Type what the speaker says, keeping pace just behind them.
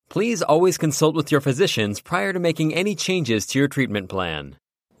Please always consult with your physicians prior to making any changes to your treatment plan.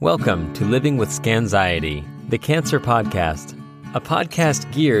 Welcome to Living with Scanxiety, the Cancer Podcast, a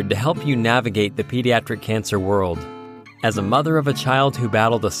podcast geared to help you navigate the pediatric cancer world. As a mother of a child who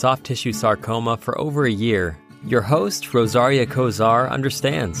battled a soft tissue sarcoma for over a year, your host, Rosaria Kozar,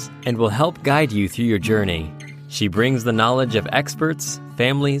 understands and will help guide you through your journey. She brings the knowledge of experts,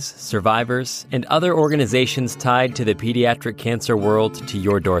 families, survivors, and other organizations tied to the pediatric cancer world to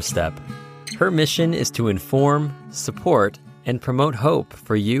your doorstep. Her mission is to inform, support, and promote hope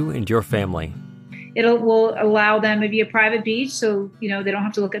for you and your family. Will allow them to be a private beach, so they don't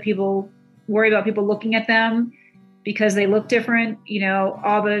have to worry about people looking at them because they look different.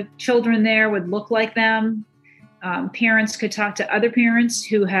 All the children there would look like them. Parents could talk to other parents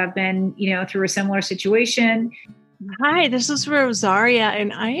who have been, through a similar situation. Hi, this is Rosaria,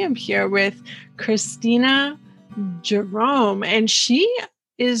 and I am here with Christina Jerome, and she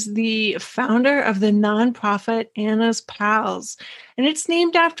is the founder of the nonprofit Anna's Pals, and it's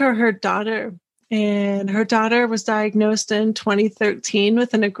named after her daughter. And her daughter was diagnosed in 2013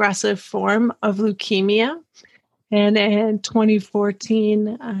 with an aggressive form of leukemia, and in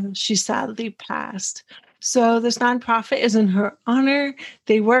 2014, she sadly passed. So this nonprofit is in her honor.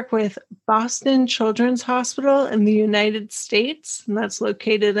 They work with Boston Children's Hospital in the United States, and that's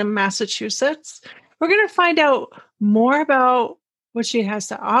located in Massachusetts. We're going to find out more about what she has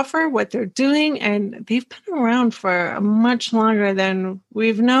to offer, what they're doing, and they've been around for much longer than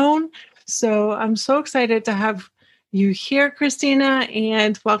we've known. So I'm so excited to have you here, Christina,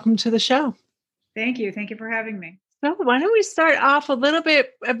 and welcome to the show. Thank you. Thank you for having me. So why don't we start off a little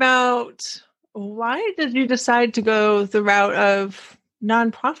bit about why did you decide to go the route of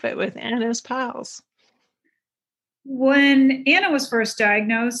nonprofit with Anna's Pals? When Anna was first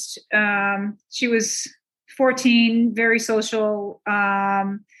diagnosed, she was 14, very social.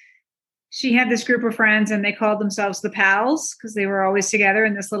 She had this group of friends, and they called themselves the Pals because they were always together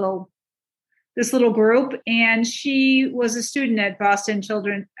in this little group. And she was a student at Boston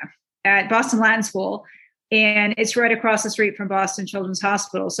Latin School. And it's right across the street from Boston Children's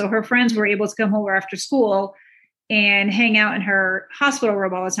Hospital. So her friends were able to come over after school and hang out in her hospital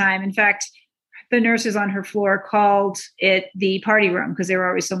room all the time. In fact, the nurses on her floor called it the party room because there were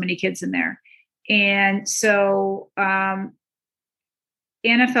always so many kids in there. And so Anna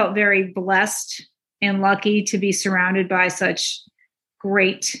felt very blessed and lucky to be surrounded by such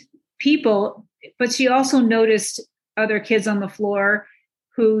great people. But she also noticed other kids on the floor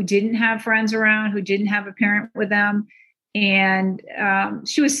who didn't have friends around, who didn't have a parent with them. And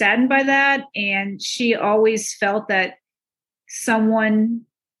she was saddened by that. And she always felt that no one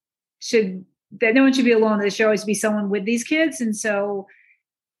should be alone. There should always be someone with these kids. And so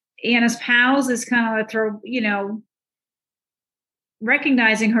Anna's Pals is kind of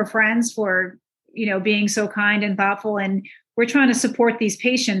recognizing her friends for, being so kind and thoughtful. And we're trying to support these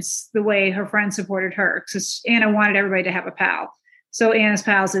patients the way her friends supported her, because Anna wanted everybody to have a pal. So Anna's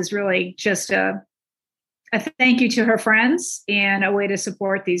Pals is really just a thank you to her friends and a way to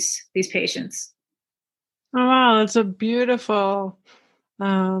support these patients. Oh, wow. That's a beautiful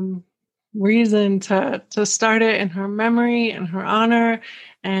reason to start it in her memory and her honor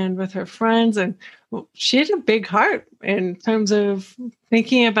and with her friends. And she had a big heart in terms of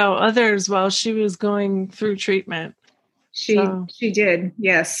thinking about others while she was going through treatment. She did.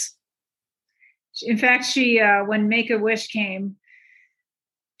 Yes. In fact, she, when Make-A-Wish came,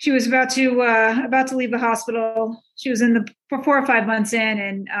 she was about to leave the hospital. She was for 4 or 5 months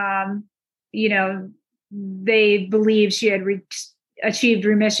in, and they believed she had achieved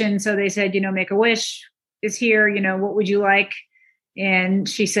remission. So they said, Make-A-Wish is here. What would you like? And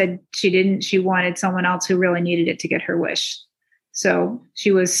she said she didn't. She wanted someone else who really needed it to get her wish. So she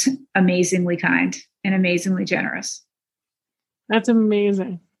was amazingly kind and amazingly generous. That's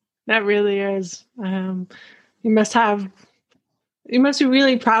amazing. That really is. You must be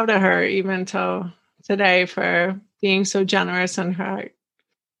really proud of her even till today for being so generous in her heart.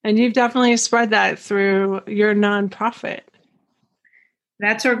 And you've definitely spread that through your nonprofit.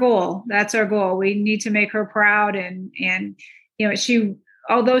 That's our goal. We need to make her proud. And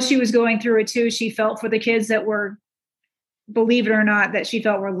although she was going through it too, she felt for the kids that were, believe it or not, that she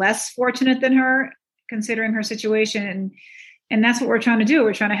felt were less fortunate than her, considering her situation. And that's what we're trying to do.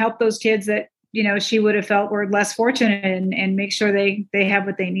 We're trying to help those kids that, she would have felt were less fortunate and make sure they have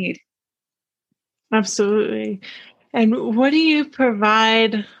what they need. Absolutely. And what do you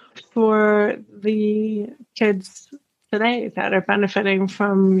provide for the kids today that are benefiting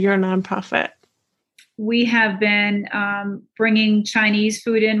from your nonprofit? We have been bringing Chinese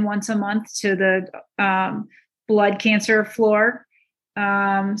food in once a month to the blood cancer floor.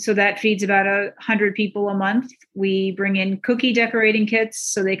 So that feeds about 100 people a month. We bring in cookie decorating kits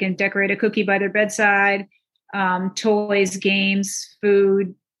so they can decorate a cookie by their bedside, toys, games,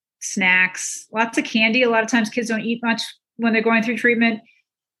 food, snacks, lots of candy. A lot of times kids don't eat much when they're going through treatment,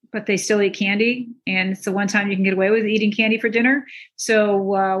 but they still eat candy. And it's the one time you can get away with eating candy for dinner.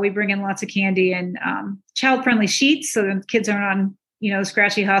 So we bring in lots of candy and child-friendly sheets so the kids aren't on,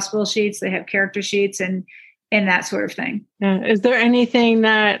 scratchy hospital sheets. They have character sheets and that sort of thing. Yeah. Is there anything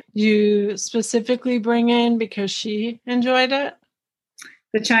that you specifically bring in because she enjoyed it?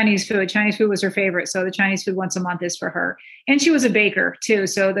 The Chinese food. Chinese food was her favorite. So the Chinese food once a month is for her. And she was a baker too.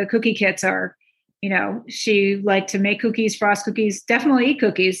 So the cookie kits are, she liked to make cookies, frost cookies, definitely eat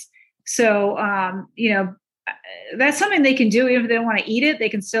cookies. So, that's something they can do. Even if they don't want to eat it, they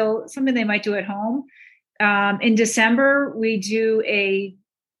can still, something they might do at home. In December, we do a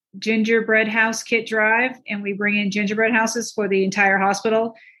gingerbread house kit drive, and we bring in gingerbread houses for the entire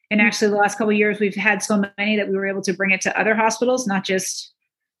hospital. And actually the last couple of years, we've had so many that we were able to bring it to other hospitals, not just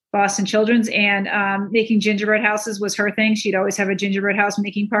Boston Children's. And making gingerbread houses was her thing. She'd always have a gingerbread house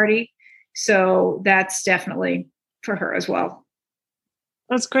making party. So that's definitely for her as well.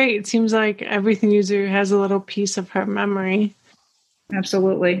 That's great. It seems like everything you do has a little piece of her memory.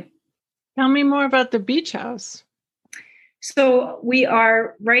 Absolutely. Tell me more about the beach house. So we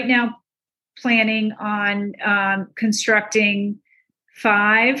are right now planning on constructing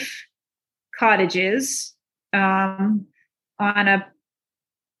 5 cottages on a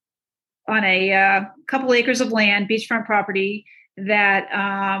couple acres of land, beachfront property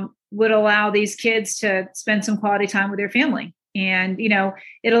that would allow these kids to spend some quality time with their family. And,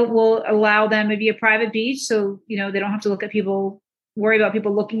 will allow them to be a private beach. So, they don't have to worry about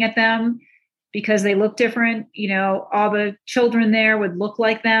people looking at them because they look different. All the children there would look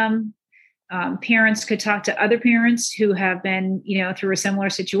like them. Parents could talk to other parents who have been, through a similar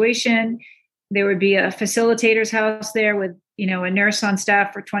situation. There would be a facilitator's house there with, a nurse on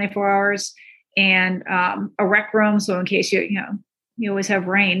staff for 24 hours and a rec room. So in case you always have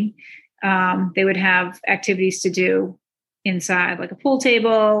rain, they would have activities to do inside, like a pool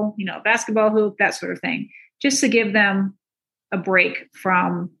table, a basketball hoop, that sort of thing, just to give them a break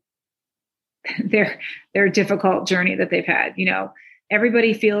from their difficult journey that they've had.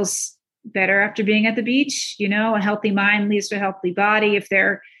 Everybody feels better after being at the beach. A healthy mind leads to a healthy body. If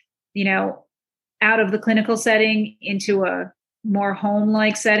they're, out of the clinical setting into a more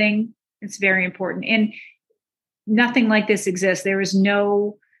home-like setting, it's very important. And nothing like this exists. There is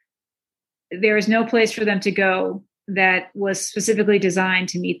no place for them to go that was specifically designed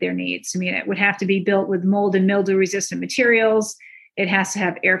to meet their needs. I mean, it would have to be built with mold and mildew resistant materials. It has to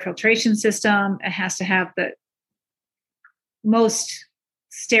have air filtration system. It has to have the most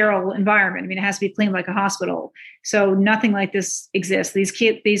sterile environment. I mean, it has to be clean like a hospital. So nothing like this exists.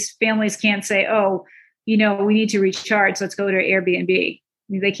 These families can't say, oh, we need to recharge, so let's go to Airbnb. I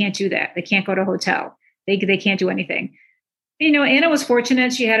mean, they can't do that. They can't go to a hotel. They can't do anything. Anna was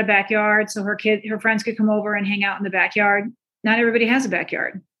fortunate. She had a backyard, so her friends could come over and hang out in the backyard. Not everybody has a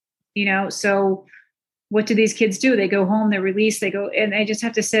backyard, so what do these kids do? They go home, they're released, they go, and they just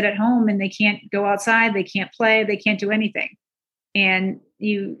have to sit at home and they can't go outside. They can't play. They can't do anything. And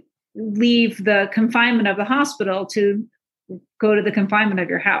you leave the confinement of the hospital to go to the confinement of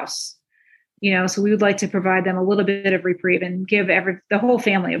your house, so we would like to provide them a little bit of reprieve and give the whole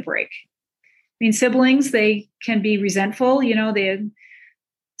family a break. I mean, siblings, they can be resentful. The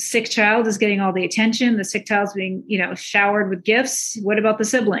sick child is getting all the attention. The sick child's being, showered with gifts. What about the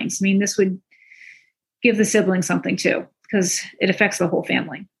siblings? I mean, this would give the siblings something too, because it affects the whole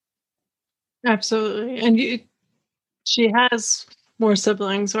family. Absolutely. And she has more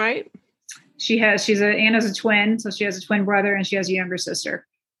siblings, right? Anna's a twin. So she has a twin brother and she has a younger sister.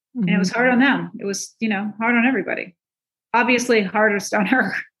 Mm-hmm. And it was hard on them. It was, hard on everybody. Obviously hardest on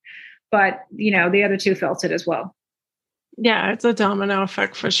her. But, the other two felt it as well. Yeah, it's a domino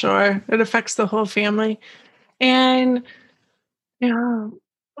effect for sure. It affects the whole family. And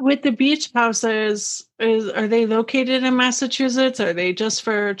with the beach houses, are they located in Massachusetts? Are they just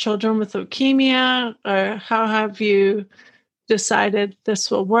for children with leukemia? Or how have you decided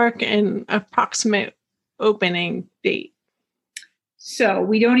this will work in approximate opening date? So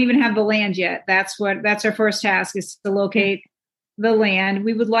we don't even have the land yet. That's our first task, is to locate the land.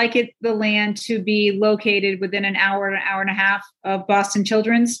 We would like the land to be located within an hour and a half of Boston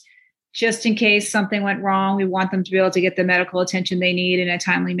Children's, just in case something went wrong. We want them to be able to get the medical attention they need in a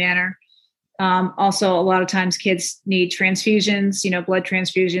timely manner. Also, a lot of times kids need transfusions, blood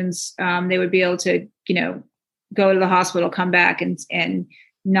transfusions. They would be able to, go to the hospital, come back and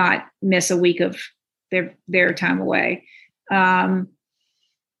not miss a week of their time away.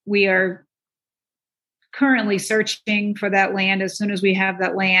 we are currently searching for that land. As soon as we have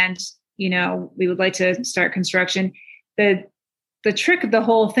that land, we would like to start construction. The trick of the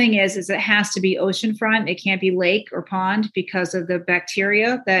whole thing is it has to be oceanfront. It can't be lake or pond because of the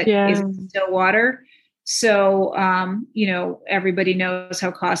bacteria that is in still water. So, everybody knows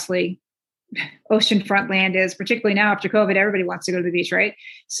how costly oceanfront land is, particularly now after COVID. Everybody wants to go to the beach, right?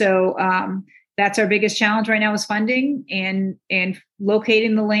 So that's our biggest challenge right now is funding and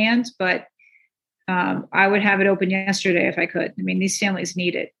locating the land. But I would have it open yesterday if I could. I mean, these families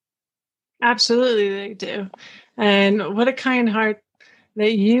need it. Absolutely, they do. And what a kind heart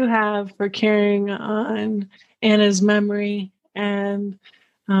that you have for carrying on Anna's memory. And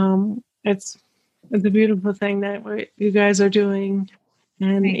it's a beautiful thing that you guys are doing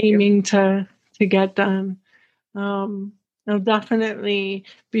and aiming to get done. I'll definitely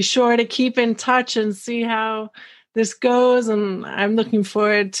be sure to keep in touch and see how this goes. And I'm looking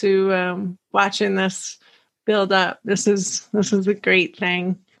forward to watching this build up. This is a great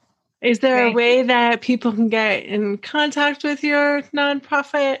thing. Is there a way that people can get in contact with your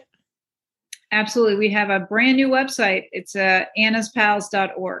nonprofit? Absolutely. We have a brand new website. It's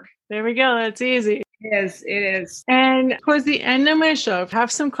annaspals.org. There we go. That's easy. It is. And towards the end of my show, I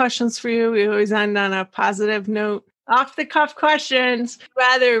have some questions for you. We always end on a positive note. Off the cuff questions.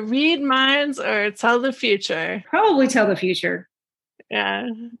 Rather read minds or tell the future? Probably tell the future. Yeah.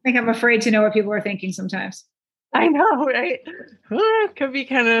 I think I'm afraid to know what people are thinking sometimes. I know, right? It could be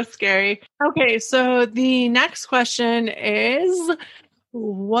kind of scary. Okay, so the next question is,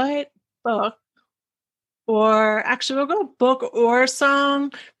 what book, or actually we'll go book or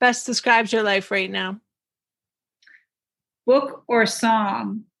song, best describes your life right now? Book or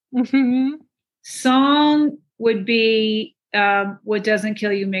song? Mm-hmm. Song would be What Doesn't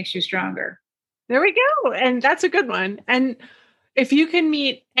Kill You Makes You Stronger. There we go. And that's a good one. And if you can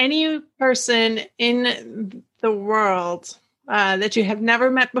meet any person in the world that you have never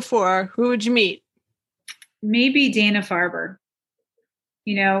met before, who would you meet? Maybe Dana-Farber.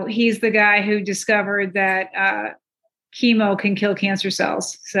 He's the guy who discovered that chemo can kill cancer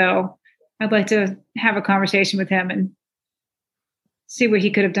cells. So I'd like to have a conversation with him and see what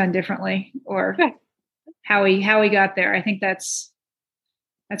he could have done differently or how he got there. I think that's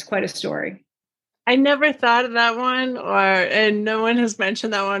quite a story. I never thought of that one, and no one has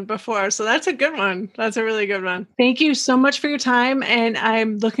mentioned that one before. So that's a good one. That's a really good one. Thank you so much for your time. And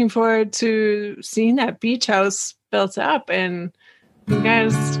I'm looking forward to seeing that beach house built up. And you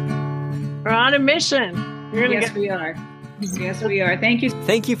guys are on a mission. We are. Yes, we are. Thank you.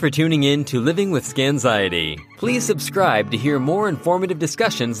 Thank you for tuning in to Living with Scanxiety. Please subscribe to hear more informative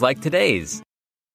discussions like today's.